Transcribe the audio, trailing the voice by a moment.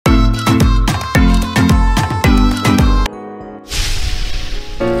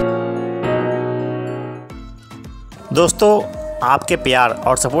दोस्तों, आपके प्यार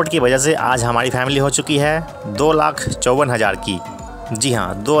और सपोर्ट की वजह से आज हमारी फैमिली हो चुकी है 2,54,000 की। जी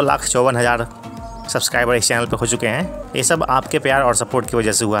हाँ, 2,54,000 सब्सक्राइबर इस चैनल पर हो चुके हैं। ये सब आपके प्यार और सपोर्ट की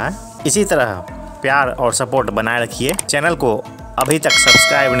वजह से हुआ है। इसी तरह प्यार और सपोर्ट बनाए रखिए। चैनल को अभी तक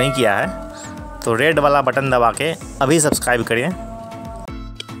सब्सक्राइब नहीं किया है तो रेड वाला बटन दबा के अभी सब्सक्राइब करिए।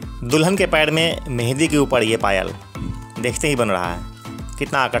 दुल्हन के पैर में मेहंदी के ऊपर ये पायल देखते ही बन रहा है।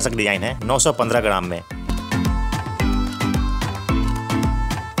 कितना आकर्षक डिज़ाइन है, 915 ग्राम में।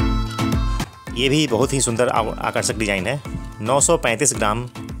 ये भी बहुत ही सुंदर आकर्षक डिज़ाइन है। 935 ग्राम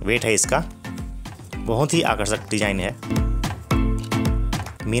वेट है इसका। बहुत ही आकर्षक डिज़ाइन है।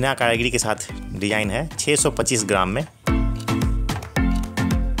 मीना कारीगरी के साथ डिज़ाइन है। 625 ग्राम में।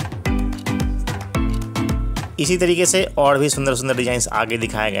 इसी तरीके से और भी सुंदर सुंदर डिज़ाइंस आगे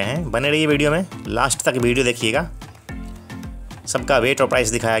दिखाए गए हैं। बने रहिए वीडियो में, लास्ट तक वीडियो देखिएगा। सबका वेट और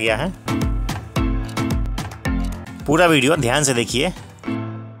प्राइस दिखाया गया है। पूरा वीडियो ध्यान से देखिए।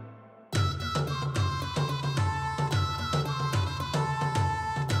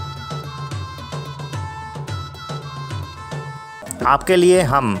 आपके लिए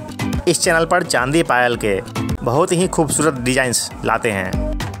हम इस चैनल पर चांदी पायल के बहुत ही खूबसूरत डिज़ाइंस लाते हैं।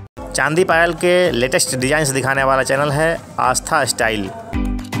 चांदी पायल के लेटेस्ट डिज़ाइंस दिखाने वाला चैनल है आस्था स्टाइल।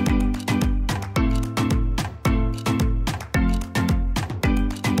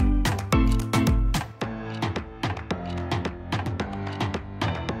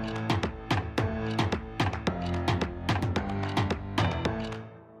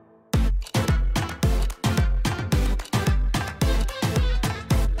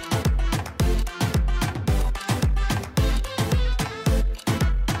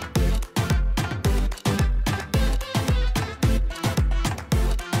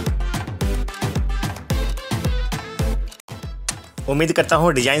 उम्मीद करता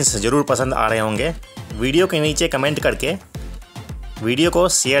हूँ डिज़ाइंस ज़रूर पसंद आ रहे होंगे। वीडियो के नीचे कमेंट करके वीडियो को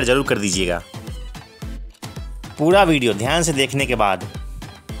शेयर ज़रूर कर दीजिएगा। पूरा वीडियो ध्यान से देखने के बाद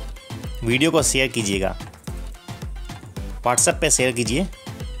वीडियो को शेयर कीजिएगा। व्हाट्सएप पे शेयर कीजिए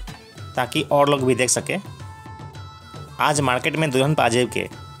ताकि और लोग भी देख सकें। आज मार्केट में दुल्हन पाजेब के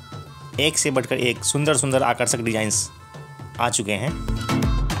एक से बढ़कर एक सुंदर सुंदर आकर्षक डिज़ाइंस आ चुके हैं।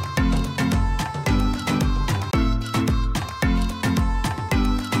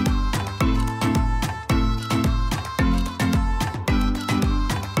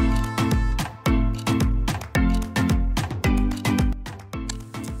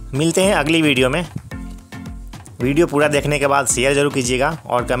 मिलते हैं अगली वीडियो में। वीडियो पूरा देखने के बाद शेयर ज़रूर कीजिएगा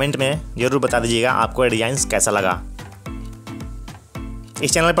और कमेंट में ज़रूर बता दीजिएगा आपको ये डिज़ाइंस कैसा लगा।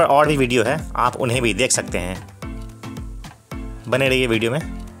 इस चैनल पर और भी वीडियो है, आप उन्हें भी देख सकते हैं। बने रहिए वीडियो में।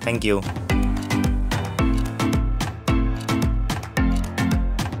 Thank you.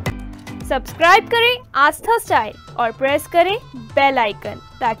 सब्सक्राइब करें आस्था स्टाइल और प्रेस करें बेल आइकन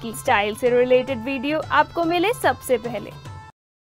ताकि स्टाइल से रिलेटेड वीडियो आपको मिले सबसे पहले।